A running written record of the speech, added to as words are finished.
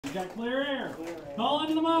You got clear air. Call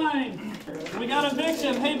into the mine. We got a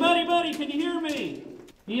victim. Hey, buddy, can you hear me?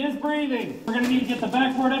 He is breathing. We're going to need to get the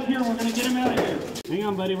backboard up here, and we're going to get him out of here. Hang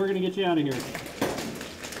on, buddy. We're going to get you out of here.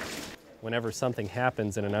 Whenever something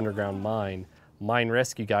happens in an underground mine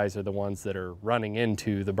rescue guys are the ones that are running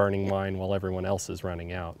into the burning mine while everyone else is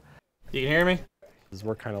running out. You can hear me?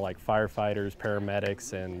 We're kind of like firefighters,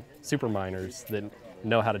 paramedics, and super miners that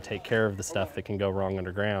know how to take care of the stuff that can go wrong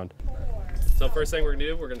underground. So first thing we're gonna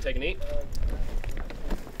do, we're gonna take a knee.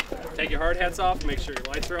 Take your hard hats off, make sure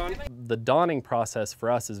your lights are on. The donning process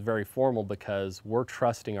for us is very formal because we're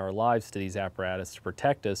trusting our lives to these apparatus to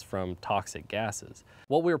protect us from toxic gases.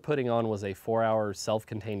 What we were putting on was a 4-hour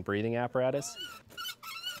self-contained breathing apparatus.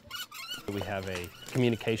 We have a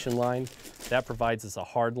communication line that provides us a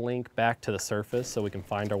hard link back to the surface so we can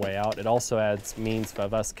find our way out. It also adds means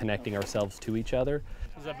of us connecting ourselves to each other.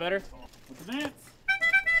 Is that better? Advance.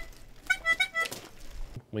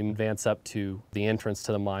 We advance up to the entrance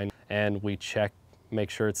to the mine and we check, make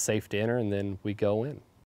sure it's safe to enter, and then we go in.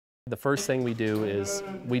 The first thing we do is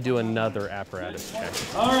we do another apparatus check.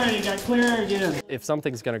 All right, you got clear air again. If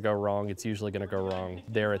something's going to go wrong, it's usually going to go wrong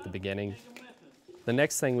there at the beginning. The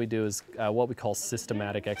next thing we do is what we call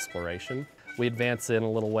systematic exploration. We advance in a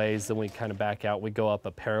little ways, then we kind of back out. We go up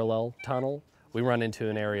a parallel tunnel. We run into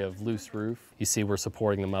an area of loose roof. You see we're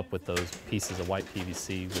supporting them up with those pieces of white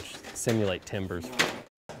PVC, which simulate timbers.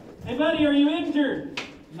 Hey, buddy, are you injured?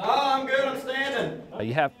 No, I'm good, I'm standing.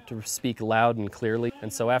 You have to speak loud and clearly,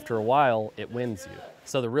 and so after a while, it wins you.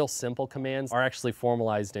 So the real simple commands are actually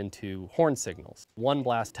formalized into horn signals. 1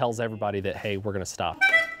 blast tells everybody that, hey, we're gonna stop.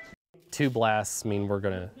 2 blasts mean we're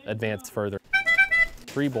gonna advance further.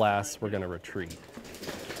 3 blasts, we're gonna retreat.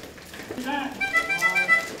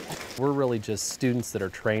 We're really just students that are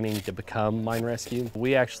training to become mine rescue.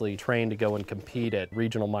 We actually train to go and compete at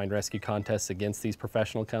regional mine rescue contests against these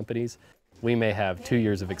professional companies. We may have 2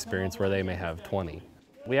 years of experience where they may have 20.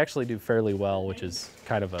 We actually do fairly well, which is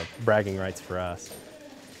kind of a bragging rights for us.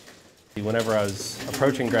 Whenever I was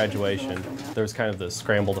approaching graduation, there was kind of the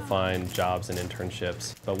scramble to find jobs and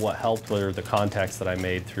internships. But what helped were the contacts that I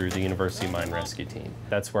made through the University Mine Rescue team.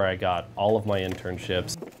 That's where I got all of my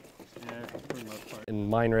internships. And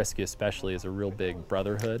mine rescue especially is a real big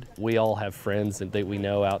brotherhood. We all have friends that we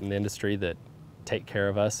know out in the industry that take care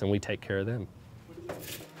of us, and we take care of them.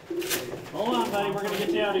 Hold on, buddy. We're going to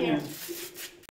get you out of here.